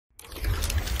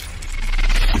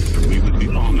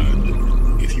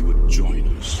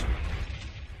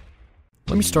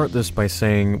Let me start this by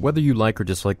saying, whether you like or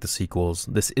dislike the sequels,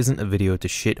 this isn't a video to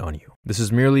shit on you. This is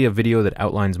merely a video that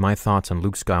outlines my thoughts on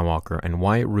Luke Skywalker and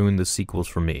why it ruined the sequels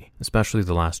for me, especially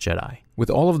The Last Jedi. With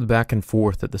all of the back and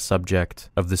forth that the subject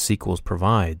of the sequels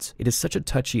provides, it is such a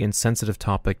touchy and sensitive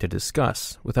topic to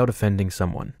discuss without offending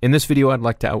someone. In this video, I'd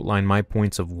like to outline my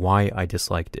points of why I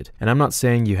disliked it. And I'm not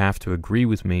saying you have to agree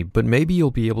with me, but maybe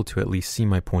you'll be able to at least see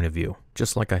my point of view,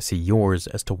 just like I see yours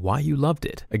as to why you loved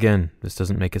it. Again, this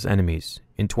doesn't make us enemies.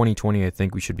 In 2020, I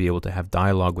think we should be able to have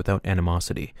dialogue without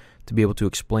animosity, to be able to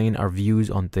explain our views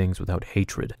on things without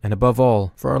hatred, and above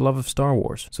all, for our love of Star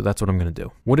Wars. So that's what I'm going to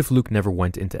do. What if Luke never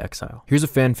went into exile? Here's a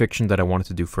fan fiction that I wanted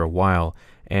to do for a while,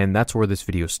 and that's where this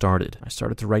video started. I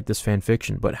started to write this fan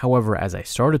fiction, but however, as I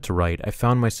started to write, I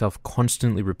found myself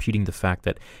constantly repeating the fact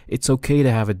that it's okay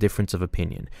to have a difference of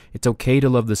opinion. It's okay to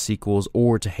love the sequels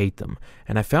or to hate them.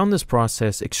 And I found this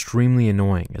process extremely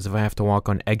annoying, as if I have to walk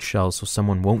on eggshells so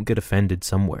someone won't get offended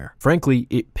somewhere. Frankly,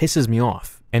 it pisses me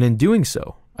off. And in doing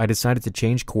so, I decided to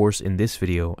change course in this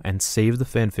video and save the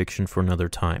fanfiction for another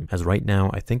time, as right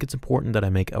now I think it's important that I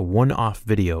make a one-off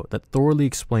video that thoroughly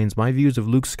explains my views of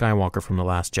Luke Skywalker from The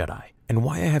Last Jedi, and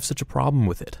why I have such a problem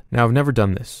with it. Now, I've never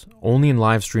done this, only in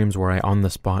live streams where I on the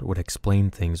spot would explain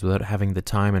things without having the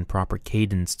time and proper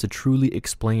cadence to truly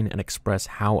explain and express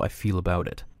how I feel about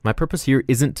it. My purpose here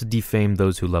isn't to defame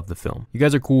those who love the film. You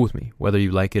guys are cool with me, whether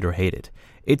you like it or hate it.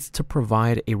 It's to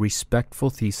provide a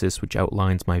respectful thesis which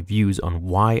outlines my views on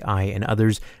why I and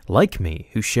others like me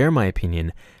who share my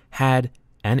opinion had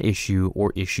an issue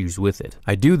or issues with it.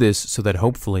 I do this so that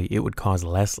hopefully it would cause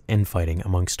less infighting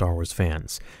among Star Wars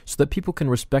fans, so that people can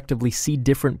respectively see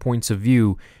different points of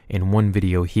view in one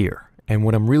video here. And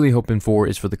what I'm really hoping for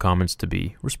is for the comments to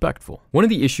be respectful. One of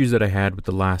the issues that I had with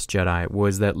The Last Jedi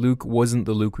was that Luke wasn't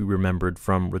the Luke we remembered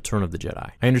from Return of the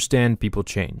Jedi. I understand people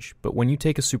change, but when you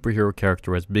take a superhero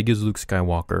character as big as Luke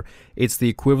Skywalker, it's the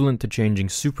equivalent to changing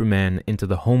Superman into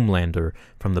the Homelander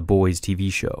from The Boys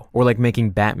TV show, or like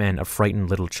making Batman a frightened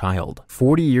little child.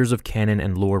 40 years of canon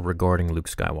and lore regarding Luke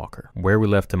Skywalker, where we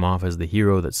left him off as the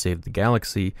hero that saved the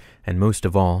galaxy, and most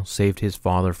of all, saved his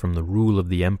father from the rule of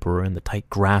the Emperor and the tight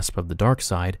grasp of the dark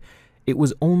side. It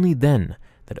was only then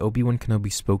that Obi-Wan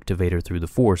Kenobi spoke to Vader through the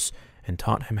Force and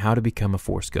taught him how to become a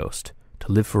Force ghost,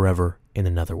 to live forever in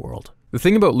another world. The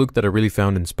thing about Luke that I really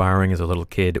found inspiring as a little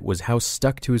kid was how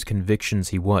stuck to his convictions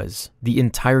he was. The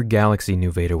entire galaxy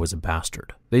knew Vader was a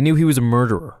bastard. They knew he was a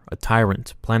murderer, a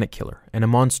tyrant, planet killer, and a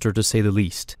monster to say the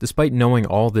least. Despite knowing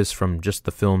all this from just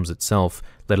the films itself,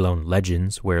 let alone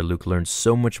Legends, where Luke learns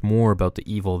so much more about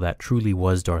the evil that truly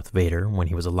was Darth Vader when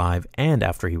he was alive and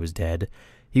after he was dead,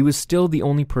 he was still the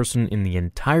only person in the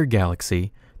entire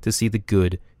galaxy to see the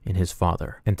good in his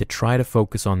father, and to try to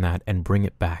focus on that and bring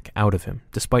it back out of him,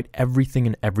 despite everything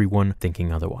and everyone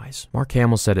thinking otherwise. Mark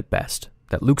Hamill said it best,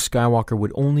 that Luke Skywalker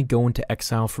would only go into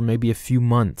exile for maybe a few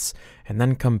months, and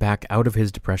then come back out of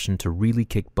his depression to really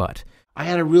kick butt. I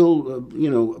had a real,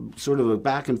 sort of a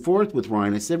back and forth with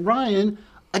Ryan. I said, Ryan,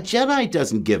 a Jedi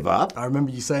doesn't give up. I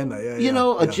remember you saying that, yeah.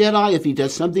 A Jedi, if he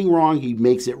does something wrong, he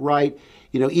makes it right.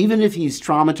 Even if he's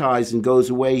traumatized and goes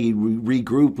away, he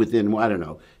regroup within,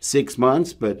 6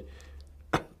 months, but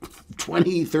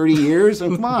 20, 30 years?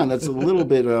 Come on, that's a little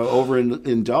bit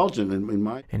overindulgent in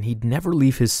my... And he'd never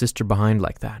leave his sister behind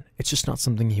like that. It's just not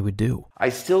something he would do. I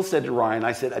still said to Ryan, a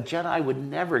Jedi would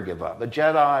never give up. A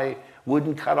Jedi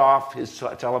wouldn't cut off his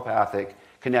telepathic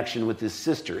connection with his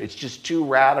sister. It's just too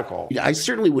radical. I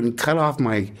certainly wouldn't cut off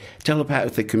my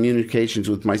telepathic communications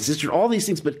with my sister, all these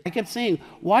things, but I kept saying,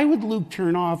 why would Luke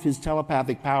turn off his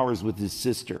telepathic powers with his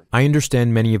sister? I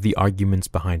understand many of the arguments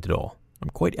behind it all.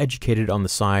 I'm quite educated on the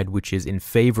side which is in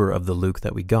favor of the Luke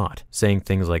that we got, saying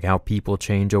things like how people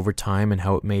change over time and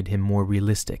how it made him more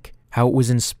realistic. How it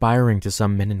was inspiring to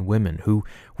some men and women who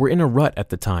were in a rut at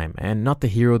the time and not the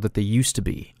hero that they used to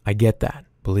be. I get that,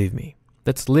 believe me.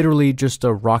 That's literally just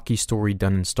a Rocky story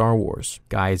done in Star Wars.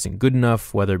 Guy isn't good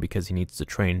enough, whether because he needs to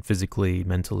train physically,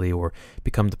 mentally, or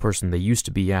become the person they used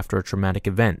to be after a traumatic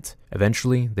event.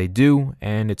 Eventually, they do,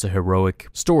 and it's a heroic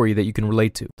story that you can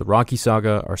relate to. The Rocky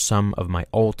Saga are some of my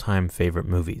all-time favorite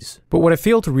movies. But what I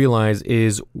fail to realize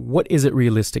is, what is it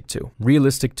realistic to?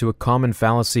 Realistic to a common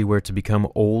fallacy where to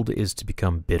become old is to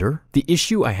become bitter? The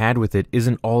issue I had with it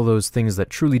isn't all those things that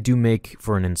truly do make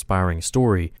for an inspiring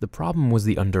story. The problem was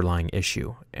the underlying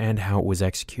issue, and how it was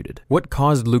executed. What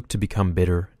caused Luke to become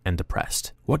bitter and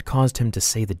depressed? What caused him to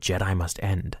say the Jedi must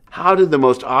end? How did the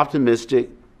most optimistic,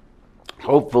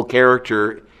 hopeful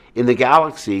character in the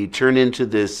galaxy turn into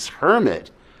this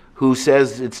hermit who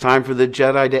says it's time for the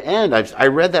Jedi to end. I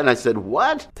read that and I said,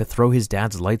 what? To throw his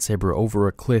dad's lightsaber over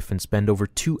a cliff and spend over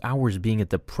 2 hours being a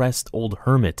depressed old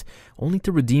hermit, only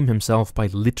to redeem himself by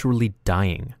literally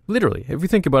dying. Literally, if you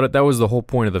think about it, that was the whole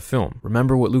point of the film.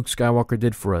 Remember what Luke Skywalker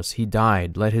did for us. He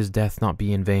died. Let his death not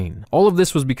be in vain. All of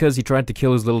this was because he tried to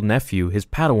kill his little nephew, his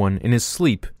Padawan, in his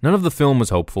sleep. None of the film was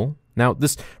hopeful. Now,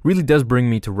 this really does bring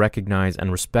me to recognize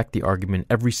and respect the argument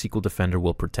every sequel defender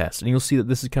will protest, and you'll see that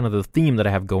this is kind of the theme that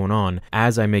I have going on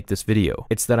as I make this video.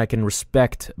 It's that I can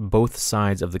respect both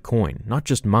sides of the coin, not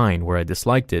just mine, where I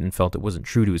disliked it and felt it wasn't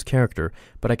true to his character,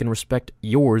 but I can respect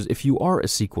yours if you are a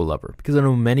sequel lover, because I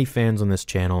know many fans on this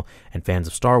channel and fans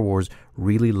of Star Wars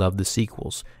really love the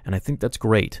sequels, and I think that's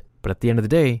great, but at the end of the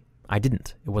day, I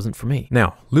didn't. It wasn't for me.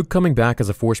 Now, Luke coming back as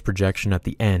a Force projection at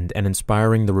the end and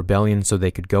inspiring the rebellion so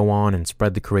they could go on and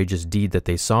spread the courageous deed that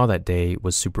they saw that day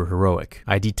was super heroic.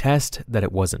 I detest that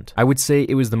it wasn't. I would say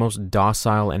it was the most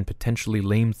docile and potentially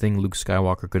lame thing Luke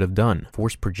Skywalker could have done.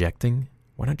 Force projecting?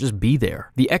 Why not just be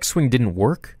there? The X-Wing didn't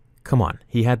work? Come on,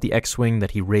 he had the X-Wing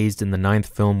that he raised in the 9th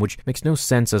film, which makes no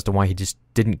sense as to why he just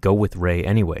didn't go with Rey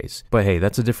anyways. But hey,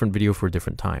 that's a different video for a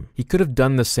different time. He could have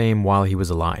done the same while he was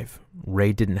alive.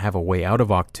 Rey didn't have a way out of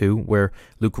Octu, where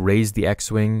Luke raised the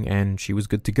X-Wing and she was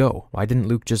good to go. Why didn't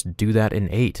Luke just do that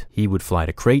in 8? He would fly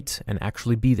to Crate and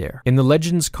actually be there. In the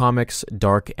Legends comics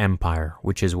Dark Empire,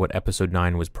 which is what Episode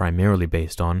 9 was primarily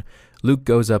based on, Luke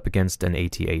goes up against an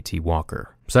AT-AT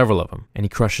walker, several of them, and he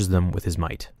crushes them with his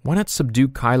might. Why not subdue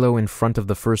Kylo in front of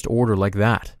the First Order like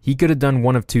that? He could have done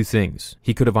one of two things.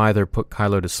 He could have either put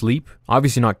Kylo to sleep,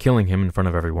 obviously not killing him in front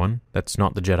of everyone, that's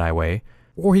not the Jedi way,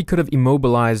 or he could have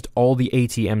immobilized all the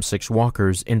AT-M6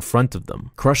 walkers in front of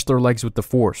them, crushed their legs with the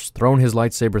Force, thrown his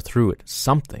lightsaber through it,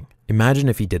 something. Imagine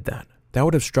if he did that. That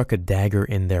would have struck a dagger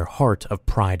in their heart of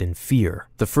pride and fear.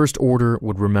 The First Order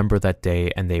would remember that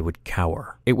day and they would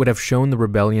cower. It would have shown the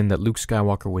rebellion that Luke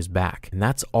Skywalker was back, and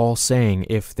that's all saying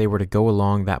if they were to go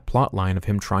along that plot line of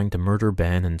him trying to murder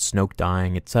Ben and Snoke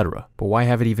dying, etc. But why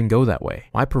have it even go that way?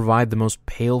 Why provide the most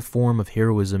pale form of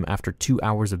heroism after 2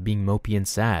 hours of being mopey and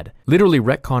sad? Literally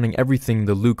retconning everything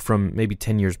the Luke from maybe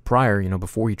 10 years prior,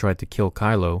 before he tried to kill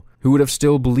Kylo, who would have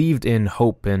still believed in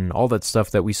hope and all that stuff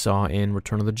that we saw in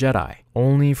Return of the Jedi,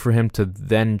 only for him to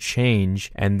then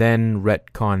change and then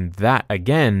retcon that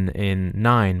again in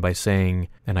 9 by saying,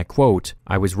 and I quote,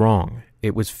 "I was wrong.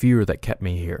 It was fear that kept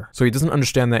me here." So he doesn't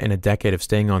understand that in a decade of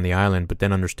staying on the island, but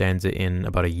then understands it in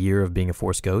about a year of being a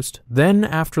Force ghost. Then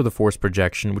after the Force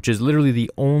projection, which is literally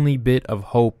the only bit of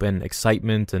hope and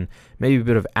excitement and maybe a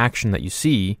bit of action that you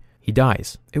see, he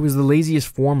dies. It was the laziest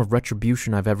form of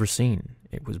retribution I've ever seen.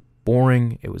 It was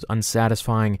boring, it was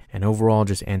unsatisfying, and overall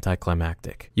just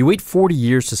anticlimactic. You wait 40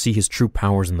 years to see his true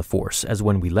powers in the Force, as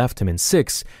when we left him in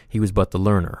 6, he was but the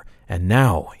learner. And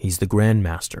now, he's the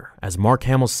Grandmaster. As Mark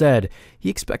Hamill said, he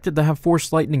expected to have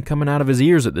Force lightning coming out of his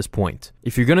ears at this point.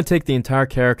 If you're going to take the entire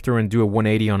character and do a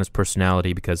 180 on his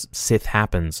personality because Sith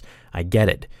happens, I get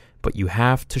it. But you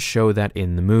have to show that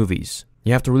in the movies.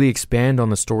 You have to really expand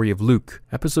on the story of Luke.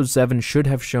 Episode 7 should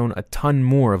have shown a ton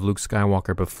more of Luke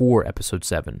Skywalker before Episode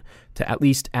 7, to at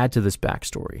least add to this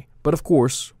backstory. But of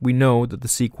course, we know that the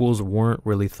sequels weren't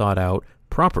really thought out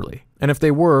properly. And if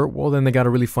they were, well then they got a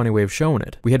really funny way of showing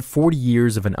it. We had 40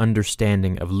 years of an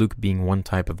understanding of Luke being one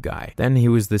type of guy. Then he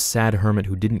was this sad hermit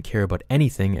who didn't care about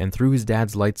anything and threw his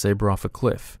dad's lightsaber off a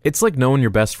cliff. It's like knowing your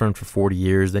best friend for 40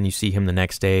 years, then you see him the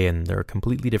next day and they're a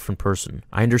completely different person.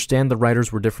 I understand the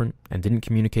writers were different and didn't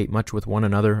communicate much with one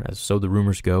another, as so the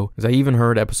rumors go, as I even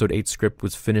heard Episode 8's script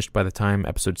was finished by the time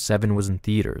Episode 7 was in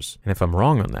theaters. And if I'm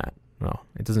wrong on that, well,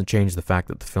 it doesn't change the fact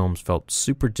that the films felt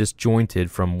super disjointed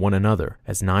from one another,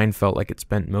 as 9 felt like it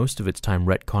spent most of its time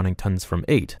retconning tons from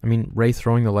 8. I mean, Rey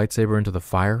throwing the lightsaber into the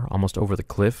fire, almost over the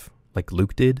cliff, like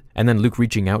Luke did, and then Luke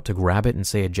reaching out to grab it and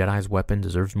say a Jedi's weapon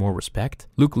deserves more respect.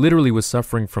 Luke literally was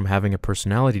suffering from having a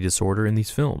personality disorder in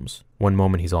these films. One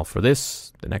moment he's all for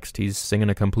this, the next he's singing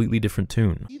a completely different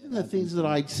tune. Even the things that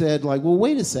I said, like, well,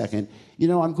 wait a second,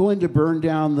 I'm going to burn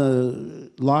down the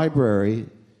library.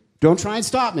 Don't try and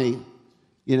stop me.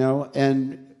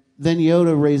 And then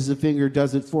Yoda raises a finger,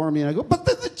 does it for me, and I go, but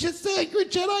that's just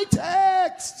sacred Jedi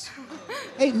text.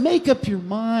 Hey, make up your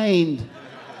mind.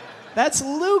 That's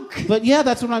Luke. But yeah,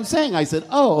 that's what I'm saying. I said,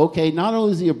 oh, okay, not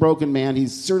only is he a broken man,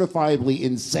 he's certifiably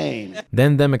insane.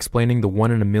 Then them explaining the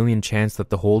 1 in a million chance that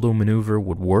the Holdo maneuver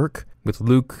would work, with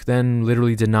Luke then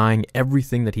literally denying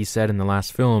everything that he said in the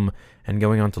last film and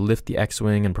going on to lift the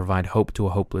X-Wing and provide hope to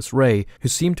a hopeless Rey, who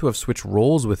seemed to have switched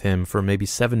roles with him for maybe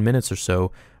 7 minutes or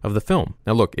so of the film.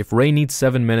 Now look, if Rey needs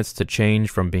 7 minutes to change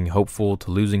from being hopeful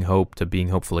to losing hope to being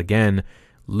hopeful again,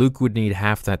 Luke would need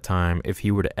half that time if he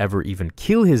were to ever even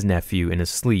kill his nephew in his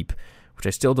sleep, which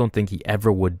I still don't think he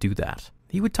ever would do that.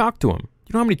 He would talk to him.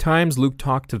 You know how many times Luke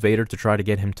talked to Vader to try to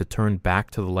get him to turn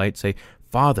back to the light, say,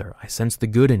 "Father, I sense the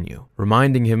good in you,"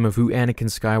 reminding him of who Anakin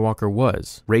Skywalker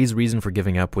was. Rey's reason for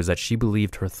giving up was that she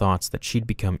believed her thoughts that she'd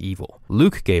become evil.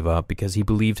 Luke gave up because he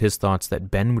believed his thoughts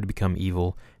that Ben would become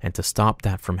evil, and to stop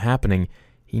that from happening,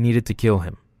 he needed to kill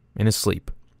him in his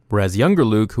sleep. Whereas younger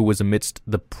Luke, who was amidst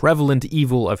the prevalent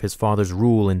evil of his father's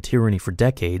rule and tyranny for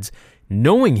decades,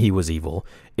 knowing he was evil,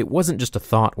 it wasn't just a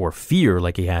thought or fear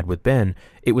like he had with Ben,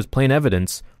 it was plain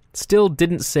evidence, still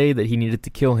didn't say that he needed to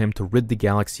kill him to rid the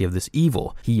galaxy of this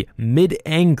evil. He,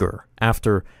 mid-anger,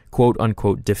 after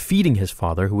quote-unquote defeating his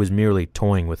father, who was merely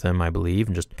toying with him, I believe,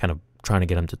 and just kind of trying to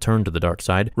get him to turn to the dark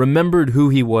side, remembered who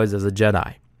he was as a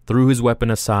Jedi, threw his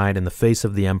weapon aside in the face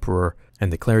of the Emperor, and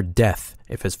declared death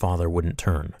if his father wouldn't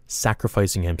turn,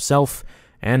 sacrificing himself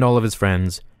and all of his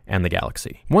friends and the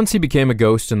galaxy. Once he became a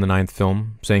ghost in the 9th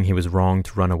film, saying he was wrong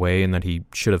to run away and that he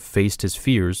should have faced his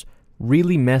fears,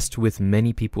 really messed with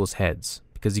many people's heads,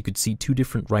 because you could see two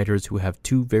different writers who have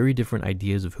two very different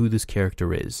ideas of who this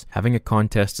character is, having a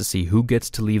contest to see who gets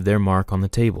to leave their mark on the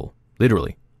table.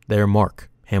 Literally, their mark.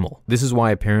 Hamill. This is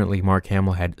why apparently Mark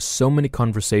Hamill had so many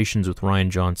conversations with Rian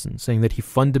Johnson, saying that he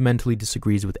fundamentally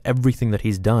disagrees with everything that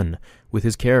he's done with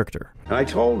his character. And I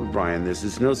told Brian this,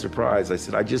 it's no surprise. I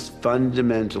said, I just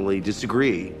fundamentally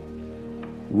disagree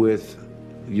with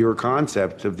your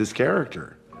concept of this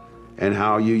character and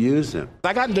how you use him.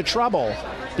 I got into trouble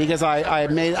because I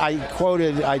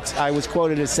was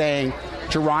quoted as saying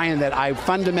to Ryan that I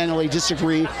fundamentally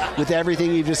disagree with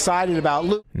everything you decided about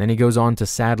Luke. And then he goes on to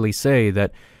sadly say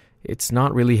that it's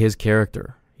not really his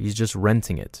character. He's just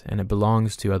renting it, and it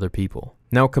belongs to other people.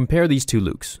 Now compare these two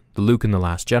Lukes, the Luke in The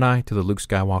Last Jedi to the Luke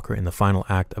Skywalker in the final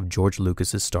act of George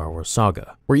Lucas's Star Wars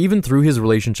saga, where even through his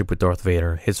relationship with Darth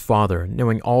Vader, his father,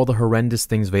 knowing all the horrendous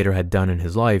things Vader had done in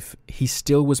his life, he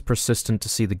still was persistent to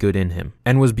see the good in him,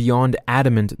 and was beyond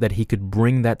adamant that he could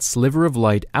bring that sliver of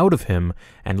light out of him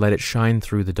and let it shine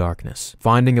through the darkness,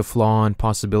 finding a flaw and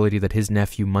possibility that his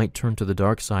nephew might turn to the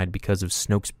dark side because of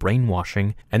Snoke's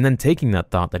brainwashing, and then taking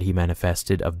that thought that he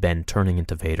manifested of Ben turning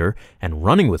into Vader and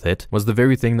running with it was the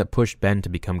very thing that pushed Ben to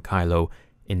become Kylo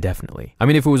indefinitely. I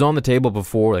mean, if it was on the table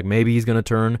before, like maybe he's gonna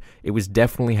turn, it was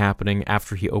definitely happening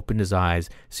after he opened his eyes,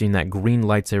 seeing that green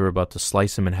lightsaber about to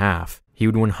slice him in half. He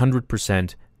would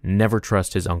 100% never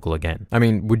trust his uncle again. I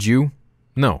mean, would you?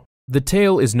 No. The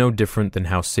tale is no different than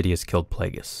how Sidious killed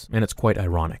Plagueis, and it's quite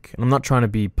ironic, and I'm not trying to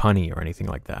be punny or anything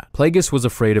like that. Plagueis was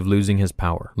afraid of losing his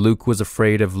power. Luke was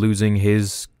afraid of losing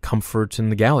his comfort in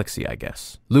the galaxy, I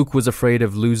guess. Luke was afraid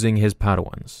of losing his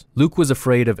Padawans. Luke was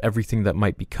afraid of everything that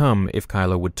might become if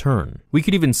Kylo would turn. We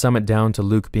could even sum it down to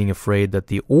Luke being afraid that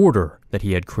the order that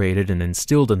he had created and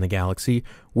instilled in the galaxy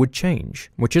would change,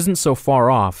 which isn't so far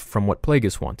off from what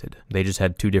Plagueis wanted. They just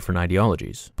had two different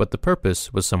ideologies, but the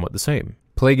purpose was somewhat the same.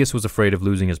 Plagueis was afraid of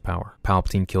losing his power.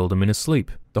 Palpatine killed him in his sleep.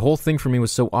 The whole thing for me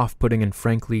was so off-putting and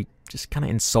frankly just kind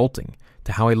of insulting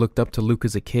to how I looked up to Luke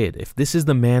as a kid, if this is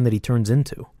the man that he turns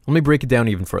into. Let me break it down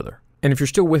even further. And if you're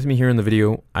still with me here in the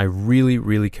video, I really,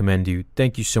 really commend you.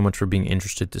 Thank you so much for being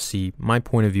interested to see my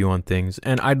point of view on things,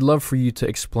 and I'd love for you to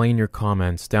explain your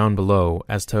comments down below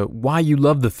as to why you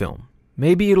love the film.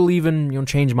 Maybe it'll even,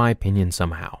 change my opinion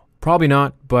somehow. Probably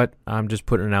not, but I'm just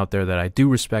putting it out there that I do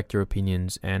respect your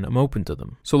opinions and I'm open to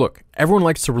them. So look, everyone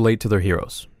likes to relate to their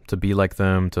heroes, to be like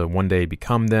them, to one day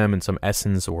become them in some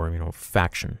essence or,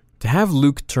 faction. To have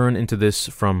Luke turn into this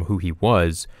from who he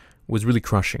was really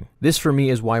crushing. This for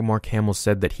me is why Mark Hamill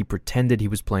said that he pretended he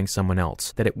was playing someone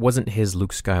else, that it wasn't his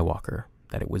Luke Skywalker,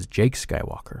 that it was Jake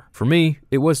Skywalker. For me,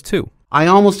 it was too. I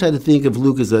almost had to think of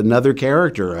Luke as another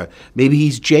character. Maybe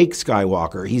he's Jake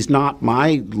Skywalker. He's not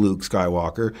my Luke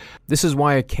Skywalker. This is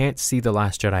why I can't see The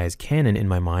Last Jedi as canon in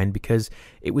my mind, because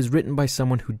it was written by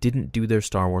someone who didn't do their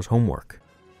Star Wars homework.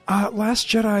 Last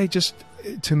Jedi just,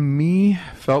 to me,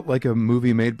 felt like a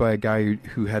movie made by a guy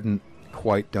who hadn't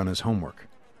quite done his homework.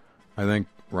 I think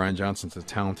Rian Johnson's a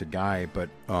talented guy, but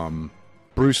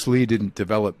Bruce Lee didn't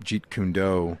develop Jeet Kune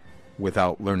Do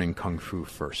without learning Kung Fu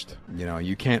first.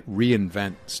 You can't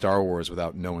reinvent Star Wars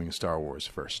without knowing Star Wars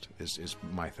first, is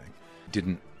my thing.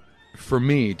 Didn't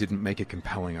make a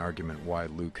compelling argument why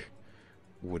Luke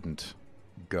wouldn't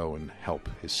go and help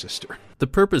his sister. The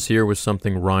purpose here was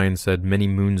something Rian said many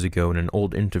moons ago in an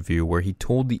old interview where he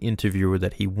told the interviewer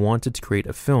that he wanted to create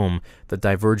a film that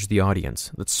diverged the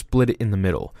audience, that split it in the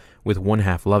middle, with one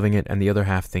half loving it and the other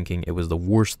half thinking it was the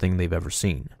worst thing they've ever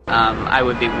seen. I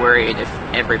would be worried if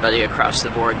everybody across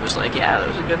the board was like, yeah, that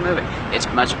was a good movie. It's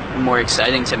much more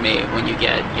exciting to me when you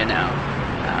get,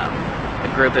 a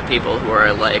group of people who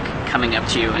are like coming up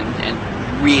to you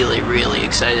and really, really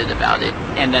excited about it.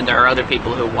 And then there are other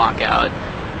people who walk out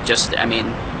just, I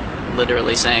mean,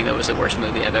 literally saying it was the worst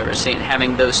movie I've ever seen.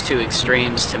 Having those two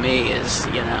extremes to me is,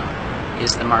 you know,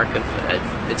 is the mark of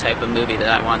the type of movie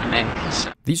that I want to make.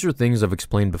 So. These are things I've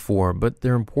explained before, but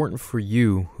they're important for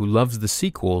you, who loves the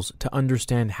sequels, to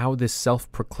understand how this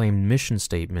self-proclaimed mission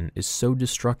statement is so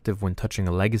destructive when touching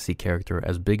a legacy character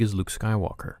as big as Luke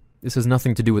Skywalker. This has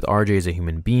nothing to do with RJ as a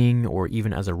human being, or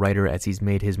even as a writer as he's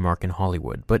made his mark in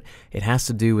Hollywood, but it has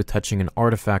to do with touching an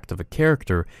artifact of a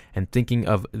character and thinking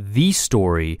of the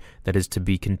story that is to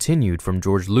be continued from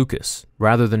George Lucas,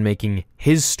 rather than making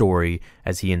his story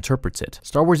as he interprets it.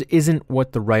 Star Wars isn't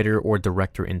what the writer or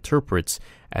director interprets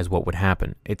as what would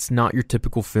happen. It's not your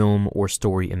typical film or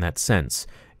story in that sense.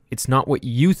 It's not what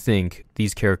you think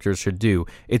these characters should do.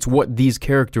 It's what these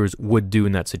characters would do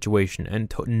in that situation. And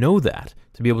to know that,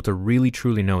 to be able to really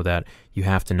truly know that, you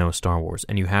have to know Star Wars,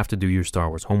 and you have to do your Star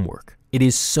Wars homework. It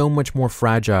is so much more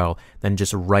fragile than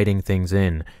just writing things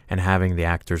in and having the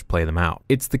actors play them out.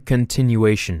 It's the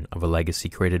continuation of a legacy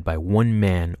created by one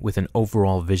man with an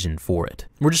overall vision for it.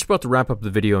 We're just about to wrap up the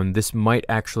video, and this might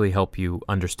actually help you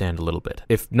understand a little bit,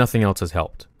 if nothing else has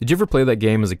helped. Did you ever play that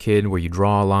game as a kid where you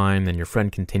draw a line, then your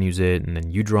friend continues it, and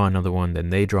then you draw another one, then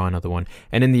they draw another one,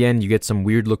 and in the end you get some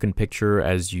weird looking picture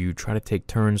as you try to take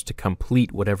turns to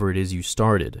complete whatever it is you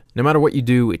started? No matter what you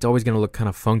do, it's always going to look kind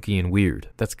of funky and weird.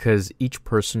 That's because each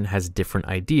person has different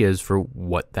ideas for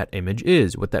what that image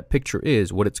is, what that picture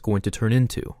is, what it's going to turn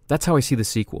into. That's how I see the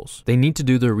sequels. They need to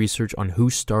do their research on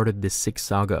who started this sick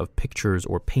saga of pictures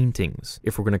or paintings,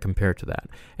 if we're going to compare it to that.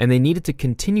 And they needed to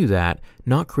continue that,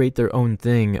 not create their own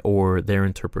thing or their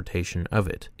interpretation of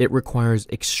it. It requires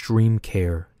extreme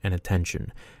care and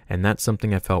attention, and that's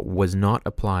something I felt was not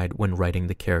applied when writing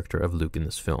the character of Luke in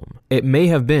this film. It may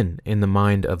have been in the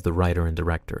mind of the writer and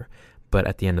director, but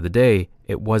at the end of the day,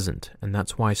 it wasn't, and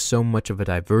that's why so much of a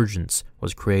divergence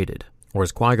was created. Or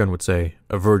as Qui-Gon would say,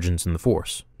 a virgins in the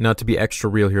Force. Now, to be extra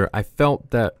real here, I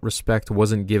felt that respect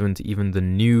wasn't given to even the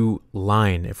new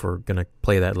line, if we're gonna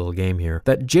play that little game here,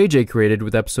 that JJ created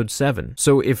with Episode 7.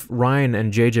 So if Ryan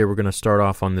and JJ were gonna start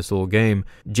off on this little game,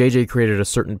 JJ created a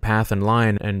certain path and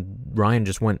line, and Ryan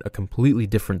just went a completely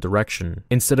different direction,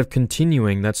 instead of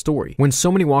continuing that story. When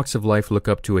so many walks of life look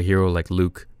up to a hero like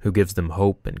Luke, who gives them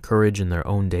hope and courage in their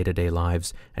own day-to-day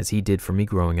lives, as he did for me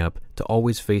growing up, to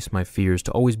always face my fears,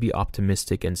 to always be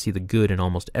optimistic and see the good in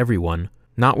almost everyone,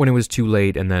 not when it was too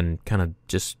late and then kind of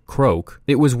just croak.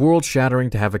 It was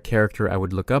world-shattering to have a character I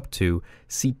would look up to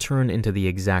see turn into the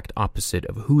exact opposite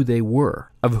of who they were,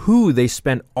 of who they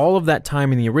spent all of that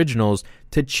time in the originals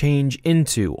to change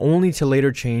into, only to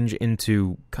later change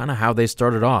into kind of how they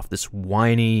started off, this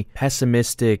whiny,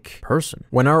 pessimistic person.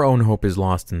 When our own hope is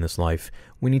lost in this life,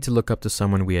 we need to look up to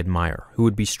someone we admire, who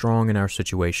would be strong in our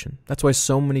situation. That's why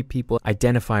so many people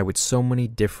identify with so many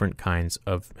different kinds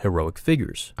of heroic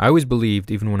figures. I always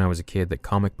believed, even when I was a kid, that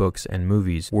comic books and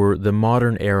movies were the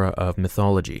modern era of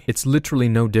mythology. It's literally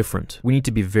no different. We need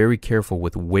to be very careful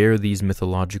with where these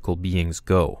mythological beings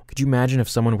go. Could you imagine if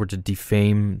someone were to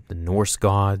defame the Norse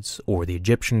gods, or the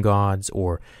Egyptian gods,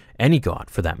 or any god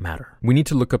for that matter? We need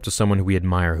to look up to someone who we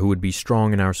admire, who would be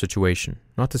strong in our situation,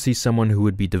 not to see someone who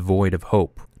would be devoid of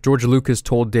hope. George Lucas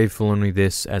told Dave Filoni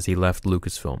this as he left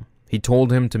Lucasfilm. He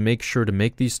told him to make sure to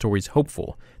make these stories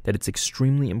hopeful, that it's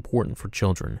extremely important for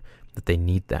children, that they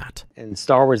need that. And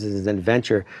Star Wars is an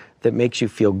adventure that makes you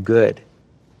feel good.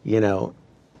 You know,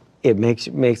 it makes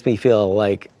me feel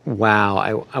like,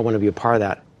 wow, I want to be a part of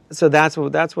that. So that's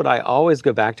what I always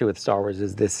go back to with Star Wars,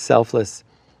 is this selfless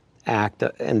act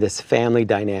and this family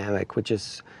dynamic, which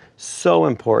is so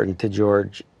important to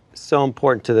George, so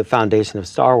important to the foundation of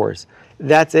Star Wars.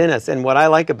 That's in us, and what I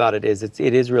like about it is it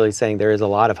is really saying there is a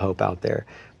lot of hope out there,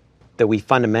 that we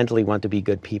fundamentally want to be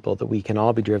good people, that we can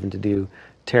all be driven to do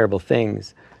terrible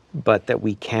things, but that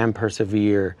we can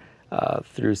persevere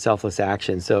through selfless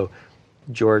action. So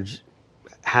George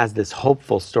has this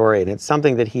hopeful story, and it's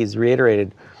something that he's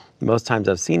reiterated most times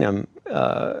I've seen him,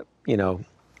 you know,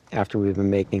 after we've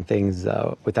been making things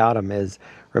without him, is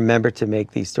remember to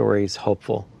make these stories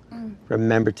hopeful.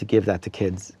 Remember to give that to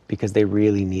kids, because they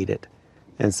really need it.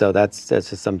 And so that's just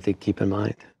something to keep in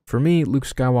mind. For me, Luke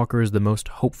Skywalker is the most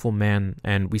hopeful man,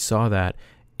 and we saw that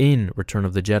in Return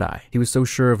of the Jedi. He was so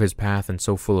sure of his path and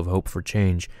so full of hope for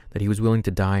change that he was willing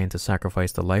to die and to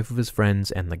sacrifice the life of his friends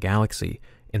and the galaxy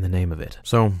in the name of it.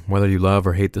 So, whether you love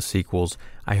or hate the sequels,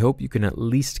 I hope you can at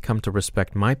least come to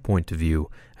respect my point of view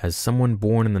as someone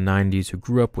born in the 90s who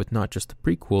grew up with not just the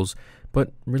prequels,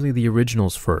 but really the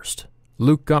originals first.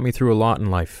 Luke got me through a lot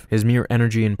in life. His mere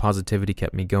energy and positivity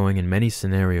kept me going in many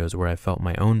scenarios where I felt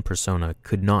my own persona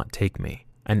could not take me.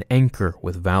 An anchor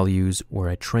with values where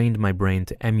I trained my brain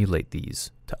to emulate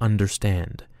these, to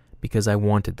understand, because I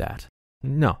wanted that.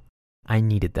 No, I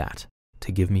needed that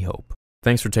to give me hope.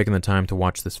 Thanks for taking the time to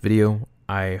watch this video.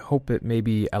 I hope it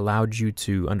maybe allowed you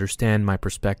to understand my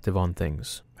perspective on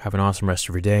things. Have an awesome rest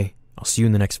of your day. I'll see you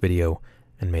in the next video,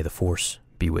 and may the Force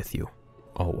be with you,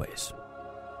 always.